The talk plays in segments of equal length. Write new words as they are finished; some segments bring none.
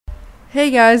Hey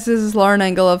guys, this is Lauren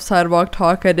Engel of Sidewalk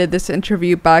Talk. I did this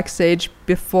interview backstage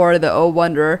before the Oh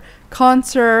Wonder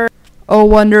concert. Oh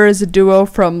Wonder is a duo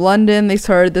from London. They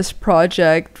started this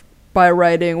project by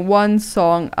writing one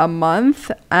song a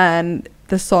month, and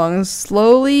the songs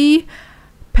slowly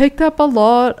picked up a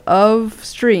lot of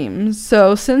streams.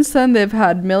 So since then, they've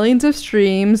had millions of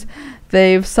streams.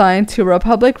 They've signed to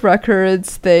Republic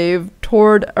Records. They've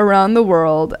toured around the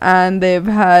world, and they've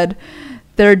had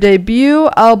their debut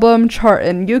album chart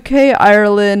in UK,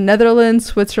 Ireland, Netherlands,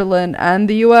 Switzerland, and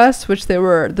the US, which they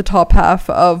were the top half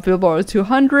of Billboard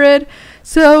 200.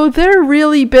 So they're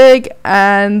really big,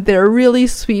 and they're really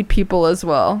sweet people as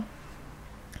well.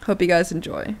 Hope you guys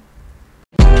enjoy.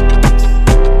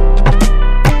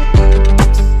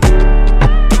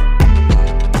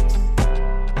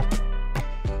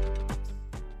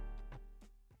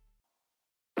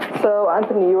 So,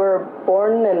 Anthony, you were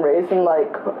born and raised in,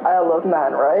 Isle of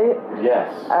Man, right? Yes.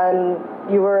 And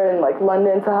you were in,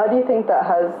 London, so how do you think that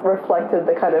has reflected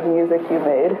the kind of music you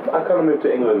made? I kind of moved to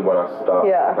England when I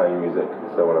started playing music,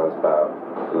 so when I was about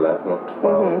 11 or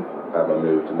 12, I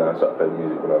moved, and then I started playing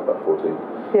music when I was about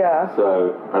 14. Yeah.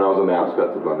 So, and I was on the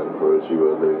outskirts of London, whereas you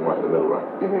were living right in the middle, right?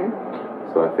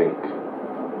 So I think,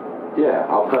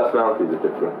 our personalities are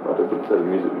different. I wouldn't say the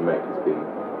music we make has been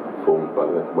formed by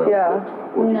the way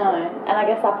we No, and I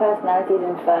guess our personalities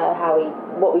infer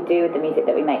what we do with the music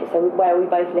that we make. So where we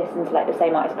both listened to the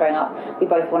same artists growing up, we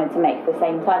both wanted to make the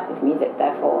same type of music,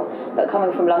 therefore. But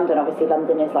coming from London, obviously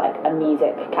London is a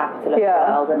music capital of the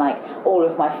world, and all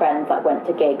of my friends went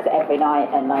to gigs every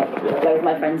night, and loads of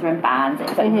my friends were in bands.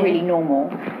 It was really normal.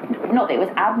 Not that it was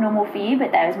abnormal for you,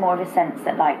 but there was more of a sense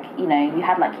that you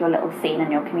had your little scene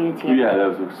and your community. Yeah, there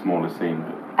was a smaller scene.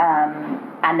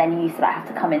 And then you used to have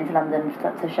to come into London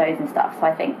to shows and stuff. So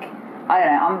I think, I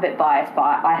don't know, I'm a bit biased, but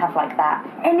I have that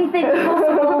anything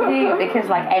possible view, because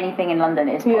anything in London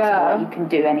is possible. Yeah. You can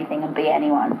do anything and be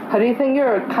anyone. How do you think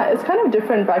it's kind of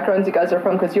different backgrounds you guys are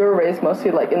from, because you were raised mostly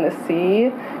in the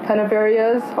sea kind of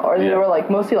areas, or you were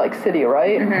mostly city,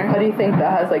 right? How do you think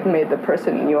that has made the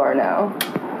person you are now?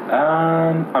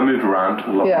 I moved around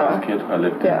a lot when I was a kid.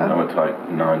 I went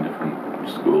to 9 different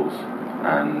schools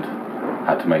and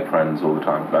had to make friends all the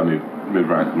time. I moved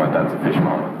around because my dad's a fish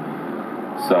farmer.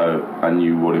 So I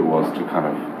knew what it was to kind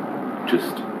of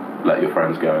just let your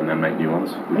friends go and then make new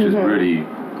ones, which is really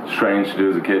strange to do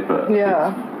as a kid, but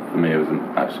for me it was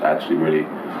actually really,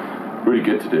 really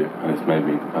good to do, and it's made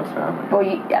me the person I am. Well,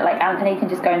 Anthony can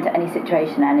just go into any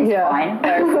situation and it's fine.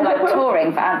 Whereas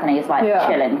touring for Anthony is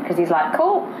chilling, because he's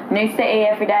cool, new city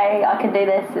every day, I can do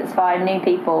this, it's fine, new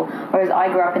people. Whereas I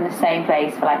grew up in the same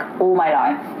place for all my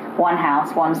life, one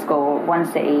house, one school, one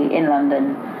city in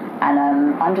London, and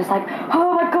I'm just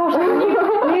oh my gosh,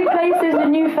 new places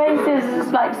and new faces.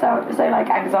 It's so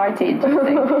anxiety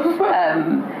inducing.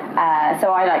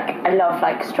 So I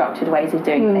love structured ways of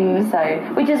doing things. So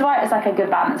which is why it's a good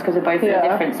balance, because we're both really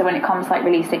different. So when it comes to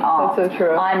releasing art, that's so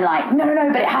true. I'm no,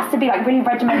 but it has to be really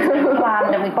regimented and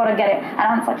planned, and we've got to get it.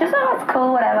 And Ant's it's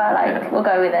cool, whatever. We'll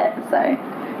go with it.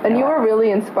 So. And you were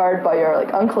really inspired by your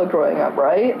uncle growing up,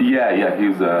 right? Yeah, he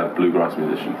was a bluegrass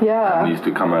musician. Yeah. And he used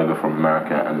to come over from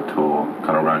America and tour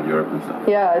kind of around Europe and stuff.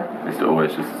 Yeah. I used to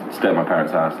always just stay at my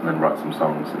parents' house and then write some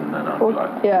songs, and then I'd be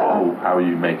whoa, how are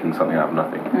you making something out of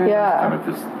nothing? Yeah. Kind of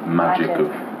this magic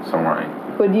of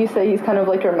songwriting. Would you say he's kind of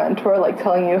your mentor,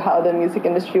 telling you how the music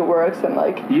industry works and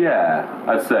Yeah,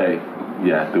 I'd say,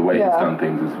 the way he's done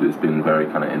things has been very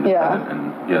kind of independent,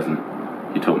 and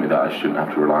he taught me that I shouldn't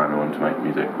have to rely on anyone to make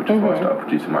music, which is why I started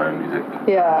producing my own music.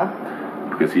 Yeah.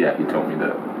 Because, he taught me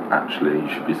that actually you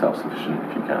should be self-sufficient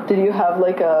if you can. Did you have,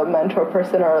 a mentor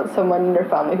person or someone in your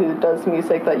family who does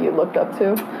music that you looked up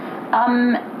to?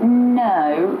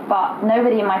 No, but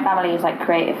nobody in my family is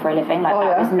creative for a living. That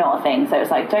was not a thing. So it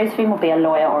was Josephine will be a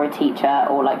lawyer or a teacher,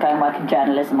 or go and work in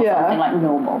journalism or something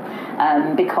normal,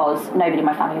 because nobody in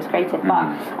my family was creative. But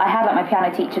I had my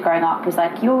piano teacher growing up was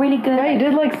you're really good. Yeah, you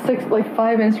did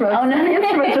 5 instruments. Oh no,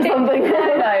 instruments or something.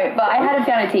 No, but I had a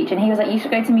piano teacher, and he was you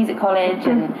should go to music college,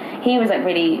 and he was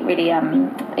really, really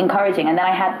encouraging. And then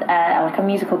I had a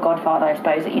musical godfather, I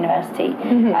suppose, at university.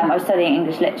 I was studying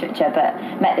English literature, but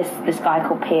met this guy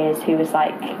called Piers, who was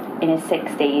in his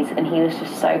 60s, and he was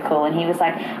just so cool, and he was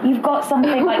you've got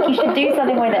something, you should do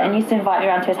something with it, and he used to invite me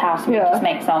around to his house, and we'd just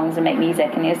make songs and make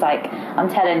music, and he was I'm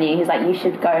telling you, he's you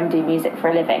should go and do music for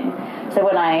a living. So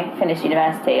when I finished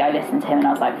university, I listened to him, and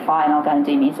I was fine, I'll go and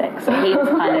do music. So he was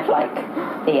kind of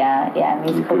the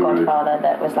musical godfather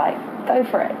that was go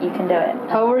for it, you can do it.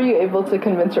 How were you able to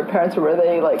convince your parents? Were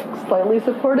they slightly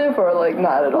supportive, or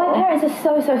not at all? My parents are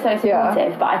so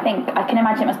supportive, but I think I can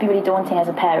imagine it must be really daunting as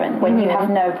a parent when you have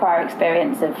no prior prior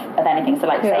experience of anything. So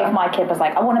like, say if my kid was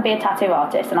like, I want to be a tattoo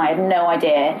artist, and I had no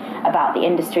idea about the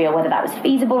industry or whether that was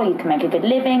feasible or you can make a good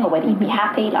living or whether you'd be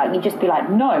happy, like you'd just be like,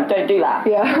 no, don't do that.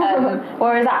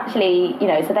 Whereas actually, you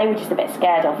know, so they were just a bit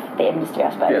scared of the industry,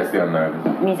 I suppose. Yes, the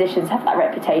unknown. Musicians have that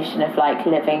reputation of like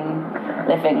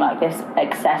living like this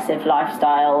excessive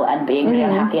lifestyle and being really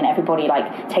unhappy, and everybody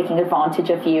like taking advantage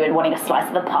of you and wanting a slice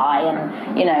of the pie,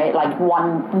 and you know, like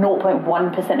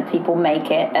 0.1% of people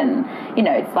make it, and you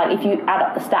know, it's like if you add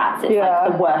up the stats, it's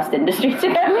like the worst industry to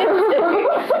go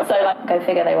into. So like, go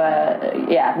figure, they were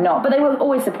not, but they were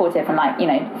always supportive and like, you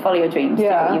know, follow your dreams, do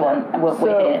what you want, and we're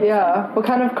here. So. What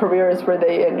kind of careers were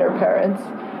they in, your parents?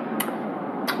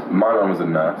 My mum was a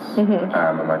nurse,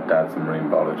 and my dad's a marine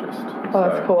biologist. Oh,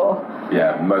 that's cool.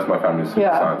 Yeah, most of my family's super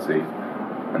sciencey,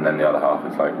 and then the other half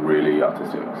is like really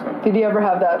artistic. So. Did you ever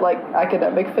have that like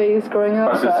academic phase growing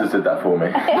up? My sisters did that for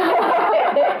me.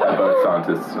 They're both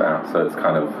scientists now, so it's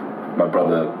kind of, my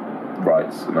brother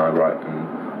writes and I write,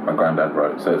 and my granddad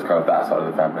wrote, so it's kind of that side of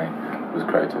the family was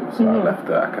creative. So I left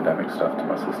the academic stuff to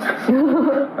my sisters.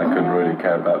 I couldn't really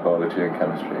care about biology and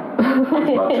chemistry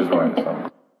as much as writing songs.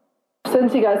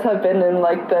 Since you guys have been in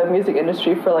like the music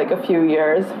industry for like a few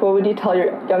years, what would you tell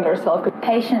your younger self?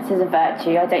 Patience is a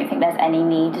virtue. I don't think there's any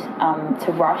need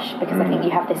to rush, because I think you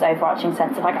have this overarching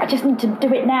sense of like, I just need to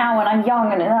do it now and I'm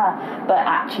young and but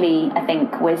actually I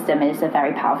think wisdom is a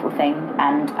very powerful thing,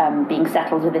 and being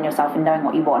settled within yourself and knowing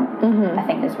what you want, I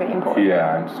think is really important.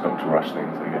 Yeah, and just not to rush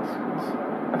things, I guess.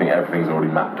 I think everything's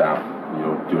already mapped out.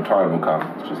 Your time will come.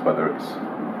 It's just whether it's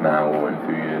now or in a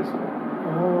few years.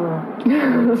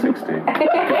 60.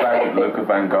 Look at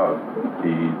Van Gogh.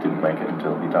 He didn't make it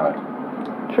until he died.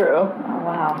 True. Oh,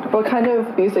 wow. What kind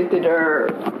of music did your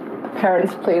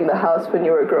parents play in the house when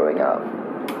you were growing up?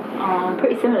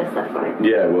 Pretty similar stuff, right?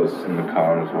 Yeah, it was in the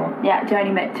car as well. Yeah,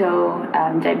 Joni Mitchell,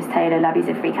 James Taylor, Labbies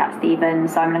of Free Cat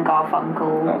Stevens, Simon and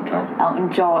Garfunkel,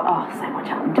 Elton John. Oh, so much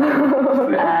Elton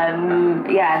John.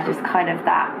 Just kind of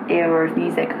that era of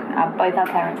music. Both our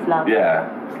parents loved.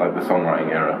 Yeah, it's like the songwriting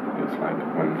era. It's like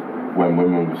when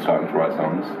women were starting to write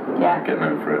songs, getting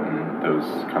known for it, and there was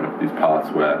kind of these parts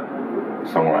where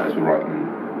songwriters were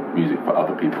writing music for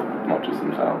other people, not just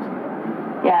themselves.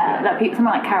 Yeah, like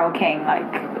someone like Carole King,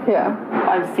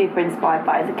 I was super inspired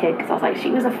by as a kid, because I was like, she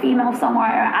was a female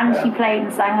songwriter, and she played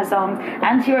and sang her songs,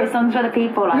 and she wrote songs for other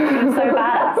people. Like, she was so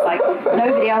badass. Like,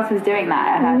 nobody else was doing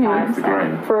that at her time.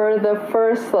 So. For the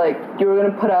first, like, you were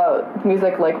going to put out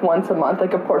music like once a month,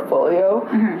 like a portfolio.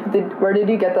 Where did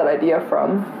you get that idea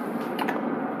from?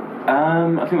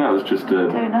 I think that was just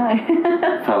don't know.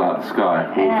 fell out of the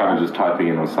sky. We were kind of just typing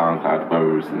in on SoundCloud where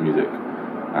we were listening to music.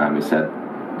 It said,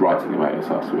 writing away at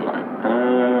us, so we were like,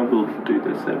 we'll do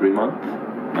this every month.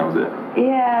 And that was it.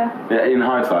 Yeah. In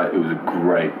hindsight, it was a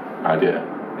great idea.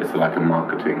 It's like a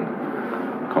marketing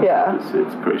concept. Yeah.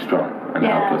 It's pretty strong, and it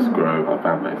helped us grow our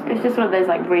fan base. It's just one of those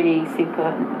like really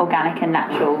super organic and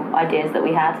natural ideas that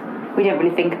we had. We didn't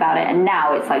really think about it, and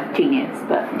now it's like genius,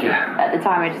 but at the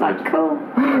time we were just like, cool,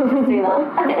 let's do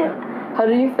that. How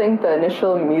do you think the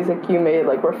initial music you made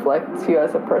like reflects you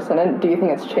as a person, and do you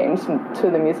think it's changed to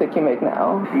the music you make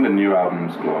now? I think the new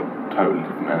album's got a totally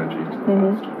different energy to the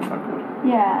first record.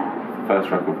 Yeah. The first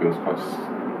record feels quite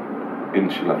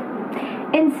insular,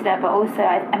 but also,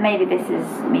 and maybe this is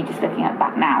me just looking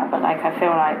back now, but like I feel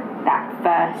like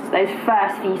those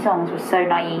first few songs were so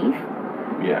naive.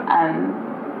 Yeah.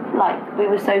 Like we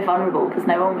were so vulnerable because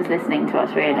no one was listening to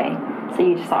us really. So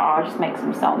you just like, I'll just make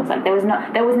some songs. Like there was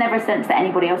never a sense that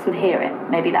anybody else would hear it.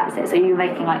 Maybe that's it. So you were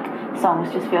making like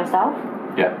songs just for yourself.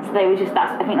 Yeah. So they were just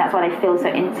I think that's why they feel so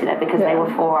insular, because they were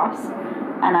for us.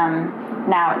 And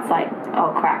now it's like,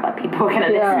 oh crap, like people are gonna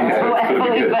listen to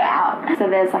whatever we put out. So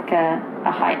there's like a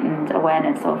heightened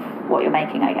awareness of what you're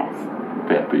making, I guess.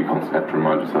 Yeah, but you constantly have to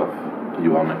remind yourself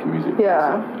you are making music.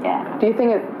 Yeah. Do you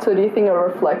think it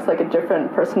reflects like a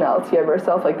different personality of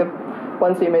yourself, like the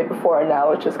ones that you made before and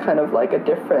now, it's just kind of like a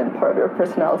different part of your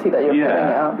personality that you're putting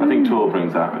out? I think tour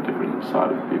brings out a different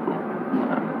side of people.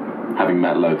 Having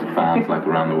met loads of fans like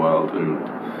around the world and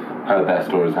heard their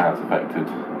stories, how it's affected,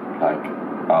 like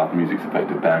our music's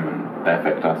affected them and they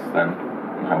affect us then,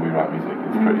 and how we write music.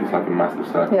 It's like a massive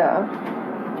circle. Yeah.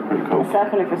 It's pretty cool. A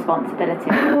circle of responsibility.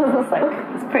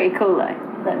 It's pretty cool though,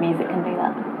 that music can do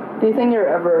that. Do you think you're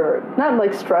ever, not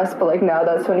like stressed, but like now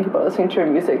that so many people are listening to your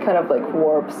music, kind of like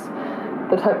warps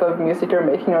the type of music you're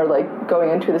making, or like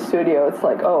going into the studio, it's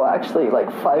like, oh, actually,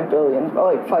 like 5 billion,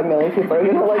 or like 5 million people are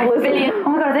gonna like listen. Billion. Oh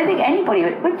my god, I don't think anybody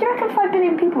would. Do you reckon 5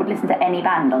 billion people would listen to any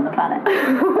band on the planet?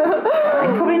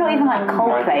 Like, probably not even like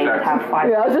Coldplay would have 5.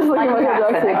 Yeah, I was just looking at Michael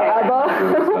Jackson. Okay.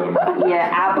 ABBA. Yeah,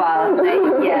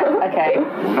 ABBA. Yeah, okay.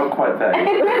 We're not quite there.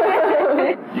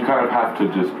 You kind of have to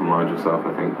just remind yourself,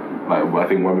 I think. Like, I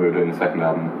think when we were doing the second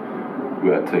album, we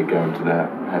had to go into the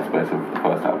headspace of the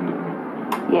first album, didn't we?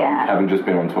 Yeah. Having just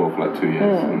been on tour for like 2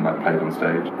 years and like played on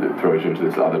stage, it throws you into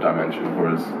this other dimension,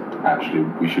 whereas actually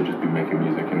we should just be making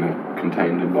music in a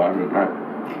contained environment, right?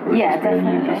 Yeah,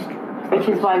 definitely. Which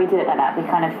is why we did it like that. We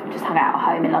kind of just hung out at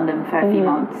home in London for a few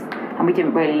months, and we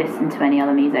didn't really listen to any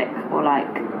other music, or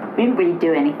like, we didn't really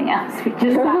do anything else. We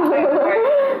just sat home,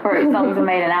 wrote songs and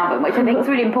made an album, which I think is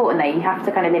really important though. You have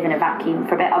to kind of live in a vacuum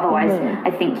for a bit, otherwise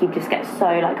I think you just get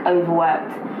so like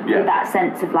overworked with that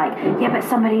sense of like, but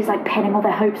somebody's like pinning all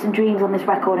their hopes and dreams on this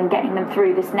record and getting them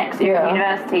through this next year of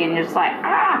university, and you're just like,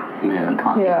 you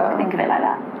can't think of it like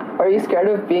that. Are you scared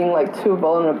of being like too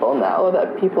vulnerable now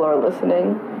that people are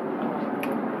listening?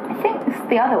 I think it's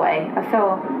the other way. I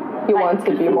feel you want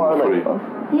to be more like,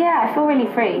 yeah, I feel really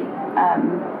free,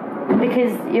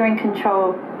 because you're in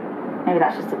control. Maybe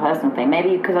that's just a personal thing.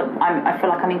 Maybe because I feel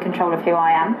like I'm in control of who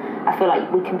I am. I feel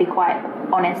like we can be quite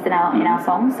honest in our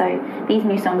songs. So these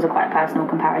new songs are quite personal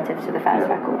comparative to the first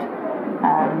record,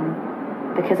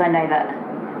 because I know that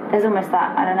there's almost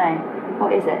that, I don't know,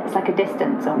 what is it? It's like a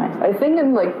distance almost. I think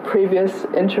in like previous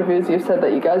interviews you've said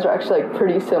that you guys are actually like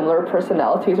pretty similar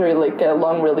personalities, or you like get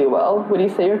along really well. Would you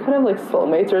say you're kind of like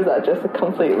soulmates, or is that just a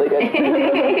completely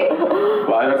different?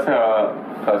 Well, I'd say our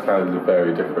personalities are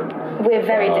very different. We're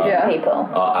very different people.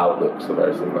 Our outlooks are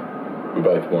very similar. We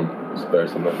both want very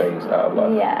similar things out of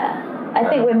life. Yeah, I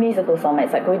think we're musical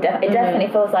soulmates. Like it definitely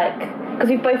feels like, because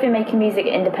we've both been making music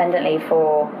independently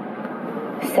for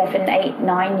 7, 8,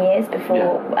 9 years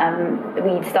before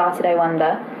we started Oh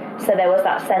Wonder. So there was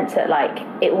that sense that like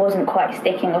it wasn't quite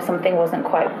sticking, or something wasn't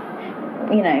quite,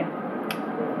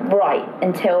 right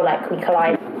until like we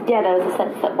collided. Yeah, there was a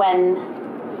sense that when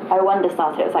Oh Wonder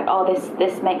started, it was like, oh,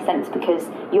 this makes sense because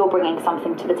you're bringing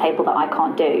something to the table that I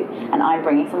can't do, and I'm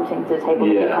bringing something to the table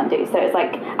that you can't do. So it's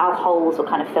like our holes were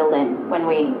kind of filled in when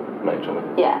we met each other.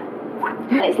 Yeah.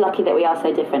 And it's lucky that we are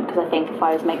so different, because I think if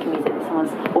I was making music with someone,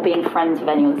 or being friends with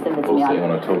anyone similar to me, sitting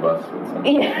on a tour bus with someone.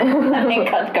 I think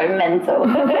I'd go mental.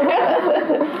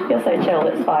 You're so chill,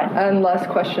 it's fine. And last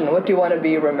question, what do you want to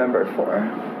be remembered for?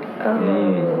 I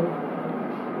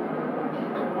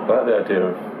like the idea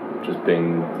of just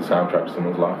being the soundtrack to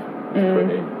someone's life. It's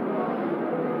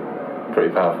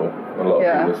pretty powerful. A lot of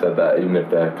people have said that, even if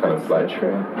they're kind of like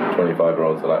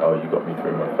 25-year-olds, are like, oh, you got me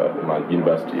through my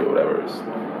university or whatever.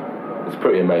 It's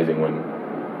pretty amazing when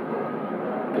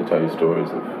they tell you stories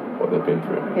of what they've been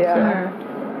through. Yeah.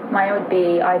 Mine would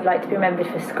be, I'd like to be remembered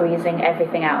for squeezing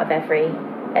everything out of every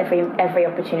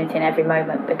opportunity and every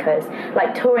moment, because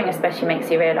like touring especially makes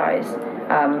you realise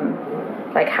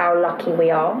like how lucky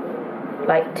we are,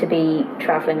 like to be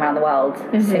travelling around the world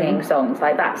singing songs.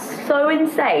 Like that's so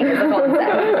insane as a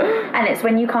concept. And it's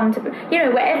when you come to,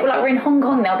 wherever, like we're in Hong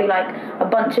Kong, there'll be like a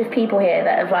bunch of people here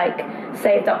that have like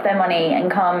saved up their money and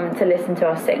come to listen to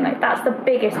us sing. Like that's the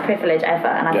biggest privilege ever.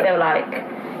 And I feel like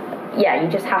you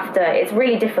just have to, it's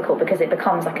really difficult because it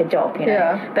becomes like a job,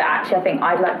 but actually I think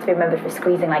I'd like to be remembered for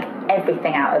squeezing like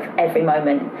everything out of every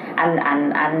moment,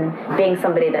 and being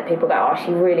somebody that people go, oh,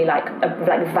 she really like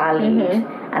valued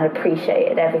and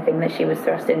appreciated everything that she was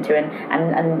thrust into,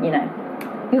 and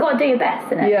you got to do your best,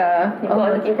 innit? Yeah.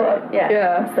 You've got,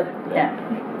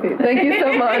 Thank you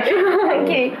so much. Thank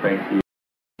you. Thank you.